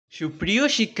সুপ্রিয়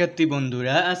শিক্ষার্থী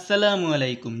বন্ধুরা আসসালামু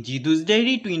আলাইকুম। জিদুস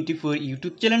ডায়েরি 24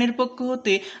 ইউটিউব চ্যানেলের পক্ষ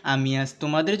হতে আমি আজ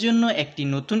তোমাদের জন্য একটি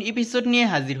নতুন এপিসোড নিয়ে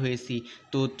হাজির হয়েছি।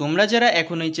 তো তোমরা যারা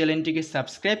এখন এই চ্যানেলটিকে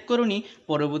সাবস্ক্রাইব করোনি,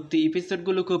 পরবর্তী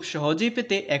এপিসোডগুলো খুব সহজেই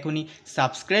পেতে এখনই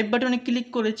সাবস্ক্রাইব বাটনে ক্লিক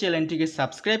করে চ্যানেলটিকে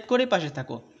সাবস্ক্রাইব করে পাশে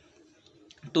থাকো।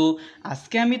 তো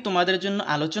আজকে আমি তোমাদের জন্য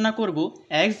আলোচনা করব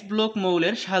এক্স ব্লক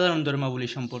মৌলের সাধারণ ধর্মাবলী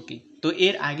সম্পর্কে। তো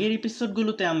এর আগের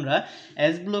এপিসোডগুলোতে আমরা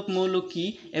এস ব্লক মৌল কী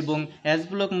এবং এস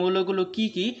ব্লক মৌলগুলো কি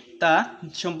কি তা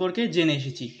সম্পর্কে জেনে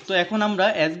এসেছি। তো এখন আমরা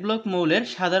এস ব্লক মৌলের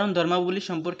সাধারণ ধর্মাবলী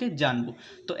সম্পর্কে জানব।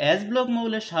 তো এস ব্লক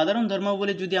মৌলের সাধারণ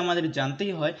ধর্মাবলী যদি আমাদের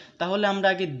জানতেই হয়, তাহলে আমরা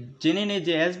আগে জেনে নিই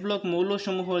যে এস ব্লক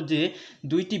মৌলসমূহ যে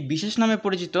দুইটি বিশেষ নামে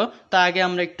পরিচিত তা আগে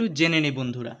আমরা একটু জেনে নিই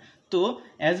বন্ধুরা। তো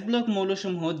এস ব্লক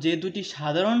মৌলসমূহ যে দুটি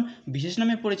সাধারণ বিশেষ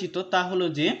নামে পরিচিত তা হলো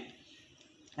যে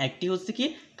একটি হচ্ছে কি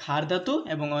ক্ষার ধাতু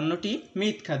এবং অন্যটি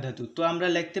মৃৎ ক্ষার ধাতু। তো আমরা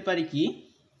লিখতে পারি কি,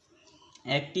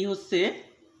 একটি হচ্ছে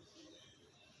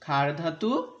ক্ষার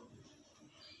ধাতু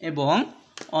এবং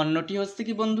অন্যটি হচ্ছে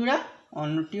কি বন্ধুরা,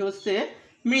 অন্যটি হচ্ছে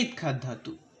মৃৎ ক্ষার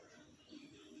ধাতু,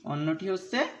 অন্যটি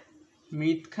হচ্ছে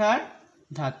মৃৎ ক্ষার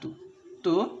ধাতু।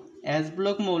 তো এস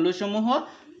ব্লক মৌলসমূহ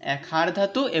ক্ষার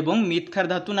ধাতু এবং মৃৎ ক্ষার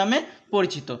ধাতু নামে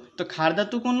পরিচিত। তো ক্ষার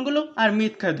ধাতু কোনগুলো আর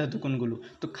মৃৎ ক্ষার ধাতু কোনগুলো?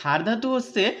 তো ক্ষার ধাতু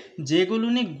হচ্ছে যেগুলো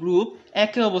নিয়ে গ্রুপ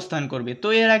একে অবস্থান করবে। তো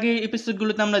এর আগে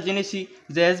এপিসোডগুলোতে আমরা জেনেছি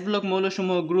যে এস ব্লক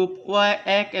মৌলসমূহ গ্রুপ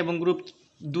 1 এবং গ্রুপ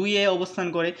 2-এ অবস্থান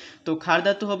করে। তো ক্ষার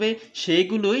ধাতু হবে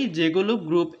সেইগুলোই যেগুলো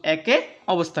গ্রুপ 1-এ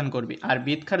অবস্থান করবে, আর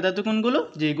মৃৎ ক্ষার ধাতু কোনগুলো?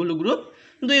 যেগুলো গ্রুপ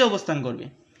 2-এ অবস্থান করবে।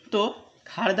 তো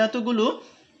ক্ষার ধাতুগুলো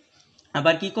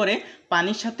আবার কি করে?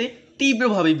 পানির সাথে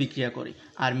তীব্রভাবে বিক্রিয়া করে।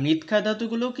 আর মৃৎ ক্ষার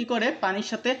ধাতুগুলো কি করে? পানির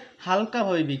সাথে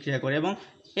হালকাভাবে বিক্রিয়া করে। এবং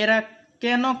এরা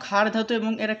কেন ক্ষার ধাতু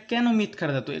এবং এরা কেন মৃৎ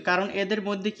ক্ষার ধাতু? কারণ এদের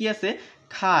মধ্যে কি আছে?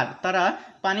 ক্ষার। তারা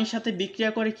পানির সাথে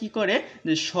বিক্রিয়া করে কি করে?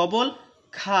 যে সবল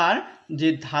ক্ষার যে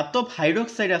ধাতব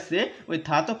হাইড্রোক্সাইড আছে ওই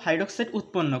ধাতব হাইড্রোক্সাইড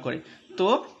উৎপন্ন করে। তো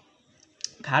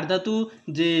ক্ষার ধাতু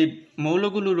যে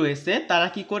মৌলগুলো রয়েছে তারা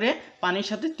কি করে? পানির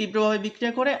সাথে তীব্রভাবে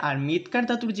বিক্রিয়া করে। আর মৃৎ ক্ষার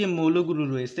ধাতুর যে মৌলগুলো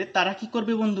রয়েছে তারা কি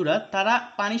করবে বন্ধুরা? তারা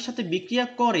পানির সাথে বিক্রিয়া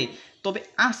করে, তবে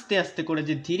আস্তে আস্তে করে,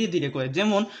 যে ধীরে ধীরে করে।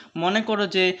 যেমন মনে করো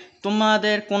যে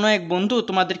তোমাদের কোনো এক বন্ধু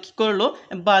তোমাদের কি করলো?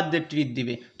 বার্থডে ট্রিট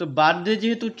দিবে। তো বার্থডে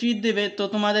যেহেতু ট্রিট দেবে, তো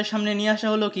তোমাদের সামনে নিয়ে আসা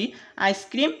হলো কি?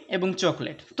 আইসক্রিম এবং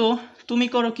চকলেট। তো তুমি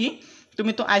করো কি?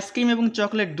 তুমি তো আইসক্রিম এবং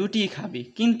চকলেট দুটিই খাবে,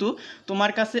 কিন্তু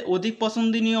তোমার কাছে অধিক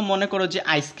পছন্দনীয় মনে করো যে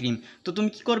আইসক্রিম। তো তুমি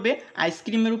কি করবে?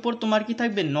 আইসক্রিমের উপর তোমার কি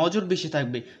থাকবে? নজর বেশি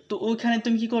থাকবে। তো ওইখানে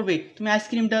তুমি কি করবে? তুমি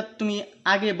আইসক্রিমটা তুমি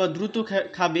আগে বা দ্রুত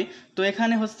খাবে। তো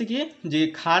এখানে হচ্ছে কি যে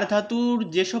ক্ষার ধাতুর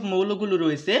যেসব মৌলগুলো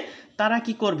রয়েছে তারা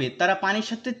কি করবে? তারা পানির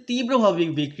সাথে তীব্রভাবে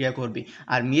বিক্রিয়া করবে।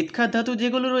 আর মৃৎ ক্ষার ধাতু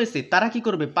যেগুলো রয়েছে তারা কি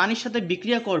করবে? পানির সাথে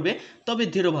বিক্রিয়া করবে, তবে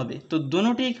ধীরভাবে। তো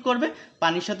দুটোই কি করবে?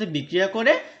 পানির সাথে বিক্রিয়া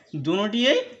করে।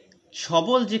 দুটোই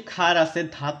সবল যে ক্ষার আছে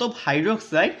ধাতব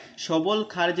হাইড্রোক্সাইড, সবল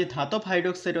ক্ষার যে ধাতব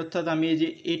হাইড্রোক্সাইড, অর্থাৎ আমি এই যে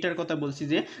এইটার কথা বলছি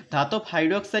যে ধাতব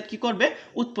হাইড্রোক্সাইড কি করবে?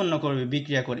 উৎপন্ন করবে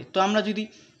বিক্রিয়া করে। তো আমরা যদি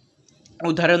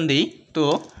উদাহরণ দিই, তো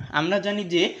আমরা জানি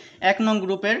যে 1 নং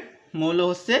গ্রুপের মৌল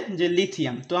হচ্ছে যে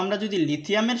লিথিয়াম। তো আমরা যদি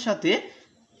লিথিয়ামের সাথে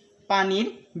পানির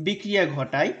বিক্রিয়া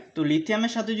ঘটাই, তো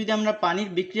লিথিয়ামের সাথে যদি আমরা পানির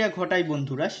বিক্রিয়া ঘটাই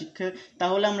বন্ধুরা,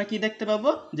 তাহলে আমরা কি দেখতে পাবো?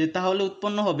 যে তাহলে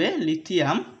উৎপন্ন হবে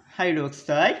lithium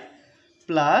hydroxide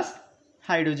plus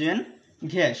hydrogen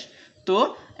gas. তো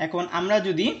এখন আমরা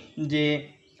যদি যে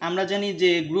আমরা জানি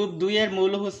যে গ্রুপ 2-এর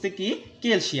মৌল হচ্ছে কি?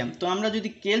 ক্যালসিয়াম। তো আমরা যদি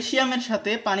ক্যালসিয়ামের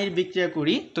সাথে পানির বিক্রিয়া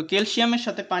করি, তো ক্যালসিয়ামের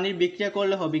সাথে পানির বিক্রিয়া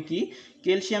করলে হবে কি?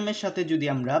 ক্যালসিয়ামের সাথে যদি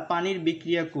আমরা পানির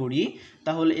বিক্রিয়া করি,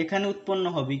 তাহলে এখানে উৎপন্ন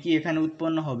হবে কি? এখানে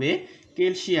উৎপন্ন হবে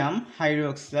calcium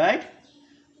hydroxide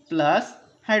plus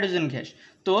hydrogen gas.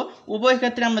 তো উভয়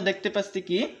ক্ষেত্রে আমরা দেখতে পাচ্ছি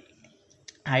কি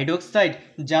হাইড্রোক্সাইড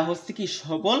যা হচ্ছে কি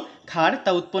সবল ক্ষার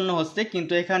তা উৎপন্ন হচ্ছে,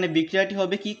 কিন্তু এখানে বিক্রিয়াটি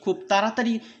হবে কি? খুব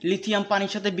তাড়াতাড়ি লিথিয়াম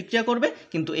পানির সাথে বিক্রিয়া করবে,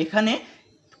 কিন্তু এখানে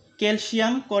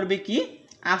ক্যালসিয়াম করবে কি?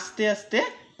 আস্তে আস্তে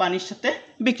পানির সাথে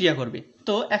বিক্রিয়া করবে।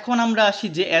 তো এখন আমরা আসি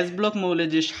যে এস ব্লক মৌলের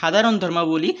যে সাধারণ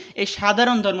ধর্মাবলী, এই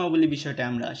সাধারণ ধর্মাবলী বিষয়টা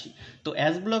আমরা আসি। তো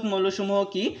এস ব্লক মৌলসমূহ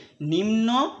কি? নিম্ন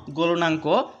গলনাঙ্ক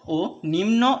ও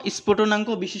নিম্ন স্ফুটনাঙ্ক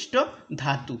বিশিষ্ট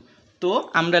ধাতু। তো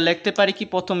আমরা লিখতে পারি কি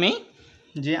প্রথমেই,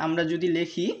 যে আমরা যদি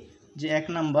লিখি যে 1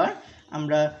 নাম্বার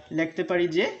আমরা লিখতে পারি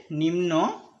যে নিম্ন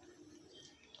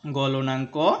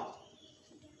গলনাঙ্ক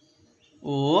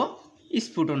ও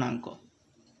স্ফুটনাঙ্ক।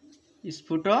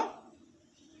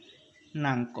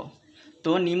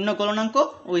 তো নিম্ন গলনাঙ্ক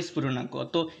ও স্ফুটনাঙ্ক।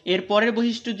 তো এর পরের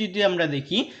বৈশিষ্ট্য যদি আমরা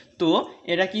দেখি, তো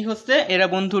এরা কি হচ্ছে, এরা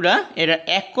বন্ধুরা এরা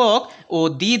একক ও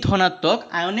দ্বিধনাত্মক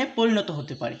আয়নে পরিণত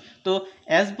হতে পারে। তো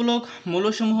এস ব্লক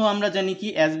মৌলসমূহ আমরা জানি কি,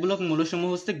 এস ব্লক মৌলসমূহ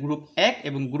হচ্ছে গ্রুপ 1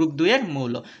 এবং গ্রুপ 2 এর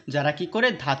মৌল, যারা কি করে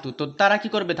ধাতু। তো তারা কি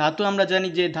করবে, ধাতু আমরা জানি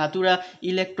যে ধাতুরা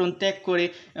ইলেকট্রন ত্যাগ করে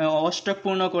অষ্টক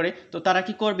পূর্ণ করে। তো তারা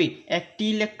কি করবে, একটি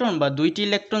ইলেকট্রন বা দুইটি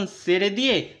ইলেকট্রন ছেড়ে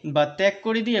দিয়ে বা ত্যাগ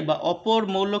করে দিয়ে বা অপর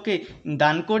মৌলকে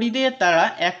দান করে দিয়ে তারা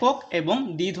একক এবং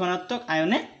দ্বিধনাত্মক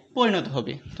আয়নে পরিণত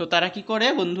হবে। তো তারা কি করে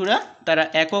বন্ধুরা, তারা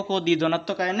একক ও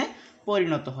দ্বিধনাত্মক আয়নে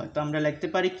পরিণত হয়। তো আমরা লিখতে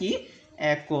পারি কি,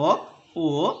 একক ও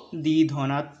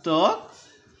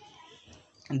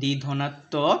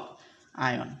দ্বিধনাত্মক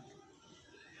আয়ন।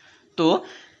 তো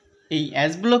এই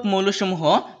এস ব্লক মৌলসমূহ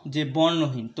যে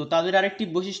বর্ণহীন, তো তাদের আরেকটি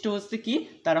বৈশিষ্ট্য হচ্ছে কি,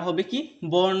 তারা হবে কি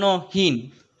বর্ণহীন,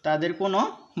 তাদের কোনো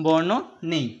বর্ণ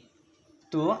নেই।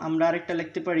 তো আমরা আরেকটা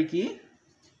লিখতে পারি কি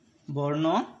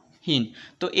বর্ণহীন।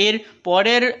 তো এর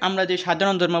পরের আমরা যে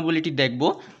সাধারণ ধর্মাবলীটি দেখব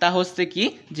তা হচ্ছে কি,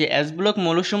 যে এস ব্লক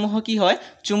মৌলসমূহ কি হয়,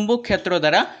 চুম্বক ক্ষেত্র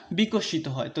দ্বারা বিকশিত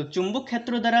হয়। তো চুম্বক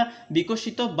ক্ষেত্র দ্বারা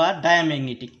বিকশিত বা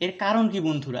ডায়াম্যাগনেটিক, এর কারণ কি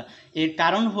বন্ধুরা, এর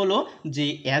কারণ হলো যে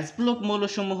এস ব্লক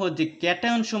মৌলসমূহ যে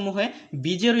ক্যাটায়ন সমূহে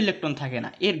বীজের ইলেকট্রন থাকে না।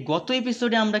 এর গত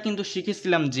এপিসোডে আমরা কিন্তু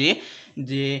শিখেছিলাম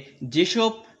যে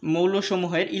যেসব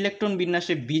মৌলসমূহের ইলেকট্রন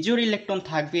বিন্যাসে বিজোড় ইলেকট্রন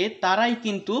থাকবে তারাই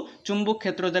কিন্তু চুম্বক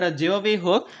ক্ষেত্র দ্বারা যেভাবেই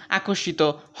হোক আকর্ষিত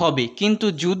হবে, কিন্তু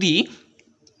যদি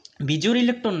বিজোড়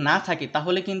ইলেকট্রন না থাকে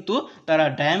তাহলে কিন্তু তারা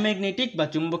ডায়াম্যাগনেটিক বা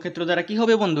চুম্বক ক্ষেত্র দ্বারা কি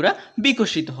হবে বন্ধুরা,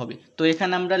 বিকশিত হবে। তো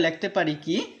এখানে আমরা লিখতে পারি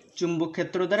কি চুম্বক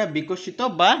ক্ষেত্র দ্বারা বিকশিত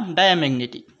বা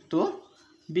ডায়াম্যাগনেটিক। তো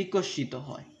বিকশিত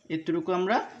হয়, এতটুকু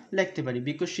আমরা লিখতে পারি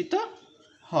বিকশিত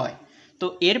হয়। তো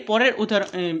এর পরের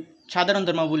সাধারণ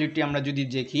ধর্মাবলীটি আমরা যদি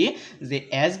দেখি যে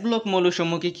এস ব্লক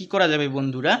মৌলসমূহকে কি করা যাবে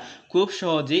বন্ধুরা, খুব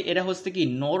সহজে এরা হচ্ছে কি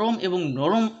নরম এবং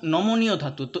নমনীয়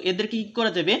ধাতু। তো এদেরকে কি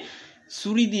করা যাবে,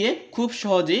 ছুরি দিয়ে খুব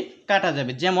সহজেই কাটা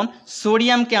যাবে। যেমন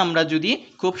সোডিয়ামকে আমরা যদি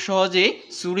খুব সহজে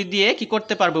ছুরি দিয়ে কি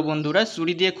করতে পারবো বন্ধুরা,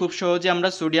 ছুরি দিয়ে খুব সহজে আমরা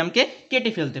সোডিয়ামকে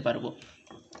কেটে ফেলতে পারবো।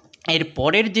 এর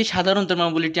পরের যে সাধারণ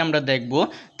ধর্মাবলীটি আমরা দেখব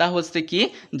তা হচ্ছে কি,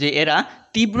 যে এরা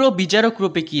তীব্র বিজারক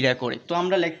রূপে ক্রিয়া করে। তো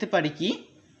আমরা লিখতে পারি কি,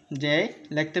 যে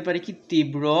লিখতে পারি কি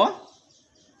তীব্র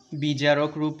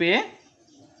বিজারক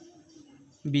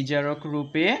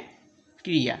রূপে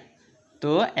ক্রিয়া।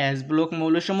 তো এস ব্লক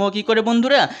মৌলসমূহ কি করে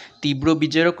বন্ধুরা, তীব্র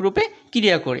বিজারক রূপে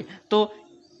ক্রিয়া করে। তো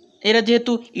এরা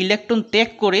যেহেতু ইলেকট্রন ত্যাগ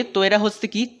করে, তো এরা হচ্ছে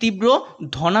কি তীব্র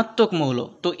ধনাত্মক মৌল।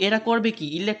 তো এরা করবে কি,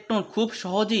 ইলেকট্রন খুব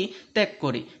সহজেই ত্যাগ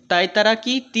করে, তাই তারা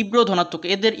কি তীব্র ধনাত্মক,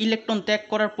 এদের ইলেকট্রন ত্যাগ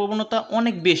করার প্রবণতা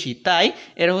অনেক বেশি, তাই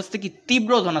এরা হচ্ছে কি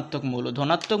তীব্র ধনাত্মক মৌল।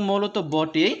 ধনাত্মক মৌল তো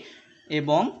বটেই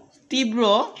এবং তীব্র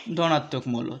ধনাত্মক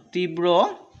মৌল, তীব্র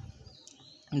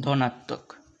ধনাত্মক।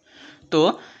 তো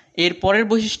এর পরের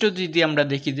বৈশিষ্ট্য যদি আমরা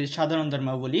দেখি যে সাধারণ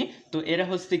ধর্মাবলী, তো এরা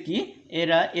হচ্ছে কি,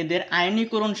 এদের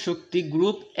আয়নীকরণ শক্তি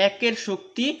গ্রুপ 1 এর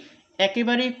শক্তি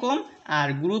একেবারেই কম, আর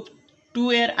গ্রুপ 2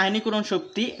 এর আয়নীকরণ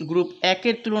শক্তি গ্রুপ 1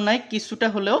 এর তুলনায় কিছুটা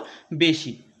হলেও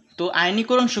বেশি। তো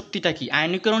আয়নীকরণ শক্তিটা কি,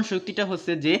 আয়নীকরণ শক্তিটা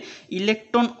হচ্ছে যে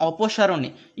ইলেকট্রন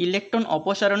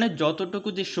অপসারণে যতটুকু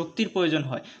যে শক্তির প্রয়োজন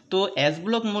হয়। তো এস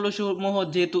ব্লক মৌলসমূহ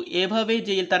যেহেতু এভাবেই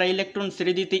যে তারা ইলেকট্রন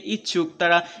ছেড়ে দিতে ইচ্ছুক,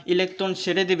 তারা ইলেকট্রন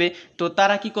ছেড়ে দেবে, তো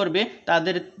তারা কি করবে,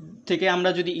 তাদের থেকে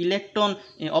আমরা যদি ইলেকট্রন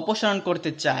অপসারণ করতে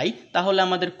চাই তাহলে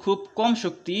আমাদের খুব কম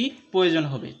শক্তি প্রয়োজন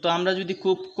হবে। তো আমরা যদি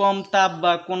খুব কম তাপ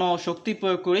বা কোনো শক্তি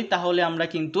প্রয়োগ করি তাহলে আমরা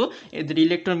কিন্তু এদের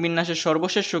ইলেকট্রন বিন্যাসের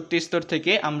সর্বশেষ শক্তি স্তর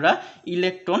থেকে আমরা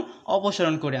ইলেকট্রন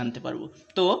অপসারণ করে আনতে পারবো।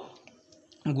 তো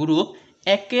গ্রুপ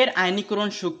 1 এর আয়নীকরণ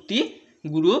শক্তি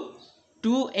গ্রুপ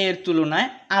 2 এর তুলনায়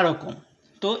আরও কম।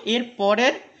 তো এর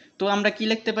পরের, তো আমরা কি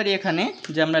লিখতে পারি এখানে,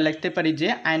 যে আমরা লিখতে পারি যে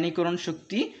আয়নীকরণ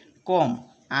শক্তি কম,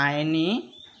 আয়নীকরণ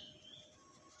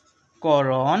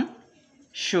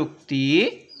শক্তি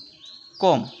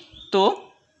কম। তো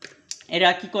এরা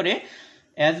কি করে,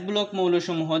 এস ব্লক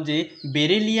মৌলসমূহ যে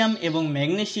বেরিলিয়াম এবং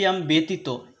ম্যাগনেসিয়াম ব্যতীত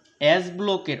এস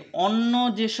ব্লকের অন্য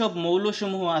যেসব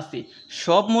মৌলসমূহ আছে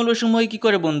সব মৌলসমূহই কি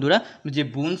করে বন্ধুরা, যে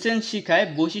বুনসেন শিখায়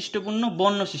বৈশিষ্ট্যপূর্ণ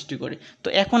বর্ণ সৃষ্টি করে। তো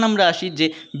এখন আমরা আসি যে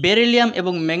বেরিলিয়াম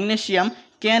এবং ম্যাগনেসিয়াম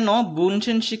কেন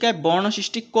বুনসেন শিখায় বর্ণ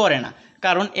সৃষ্টি করে না।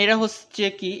 কারণ এরা হচ্ছে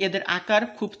কি, এদের আকার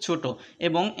খুব ছোট,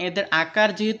 এবং এদের আকার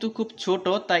যেহেতু খুব ছোট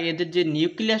তাই এদের যে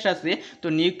নিউক্লিয়াস আছে, তো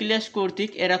নিউক্লিয়াস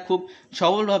কর্তৃক এরা খুব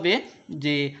সবলভাবে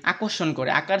যে আকর্ষণ করে,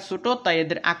 আকার ছোট তাই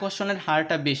এদের আকর্ষণের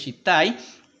হারটা বেশি, তাই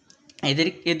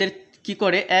এদের কি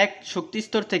করে এক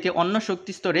শক্তিস্তর থেকে অন্য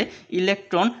শক্তিস্তরে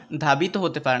ইলেকট্রন ধাবিত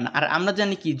হতে পারে না। আর আমরা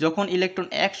জানি কি, যখন ইলেকট্রন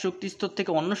এক শক্তিস্তর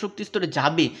থেকে অন্য শক্তিস্তরে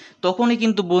যাবে তখনই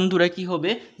কিন্তু বন্ধুরা কি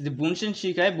হবে, যে বুনসেন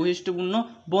শিখায় বৈশিষ্ট্যপূর্ণ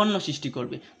বর্ণ সৃষ্টি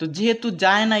করবে। তো যেহেতু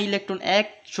যায় না, ইলেকট্রন এক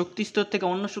শক্তিস্তর থেকে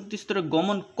অন্য শক্তিস্তরে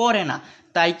গমন করে না,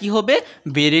 তাই কি হবে,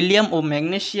 বেরিলিয়াম ও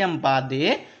ম্যাগনেসিয়াম বাদে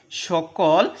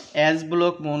সকল অ্যাশ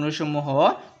ব্লক মৌলসমূহ,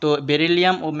 তো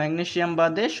বেরিলিয়াম ও ম্যাগনেসিয়াম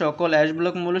বাদে সকল অ্যাশ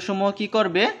ব্লক মৌলসমূহ কি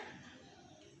করবে?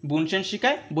 বুনসেন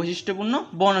শিখায় বৈশিষ্ট্যপূর্ণ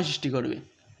বর্ণ সৃষ্টি করবে।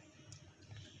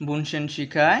 বুনসেন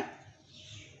শিখায়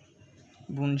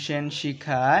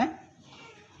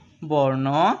বর্ণ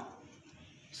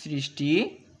সৃষ্টি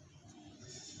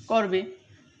করবে।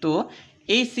 তো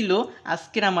এই ছিল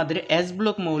আজকের আমাদের অ্যাশ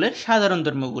ব্লক মৌলের সাধারণ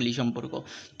ধর্মাবলী সম্পর্ক।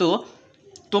 তো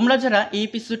তোমরা যারা এই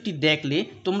এপিসোডটি দেখলে,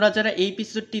 তোমরা যারা এই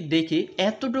এপিসোডটি দেখে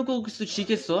এতটুকু কিছু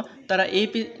শিখেছো,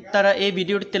 তারা এই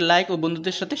ভিডিওটিতে লাইক ও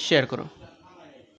বন্ধুদের সাথে শেয়ার করো।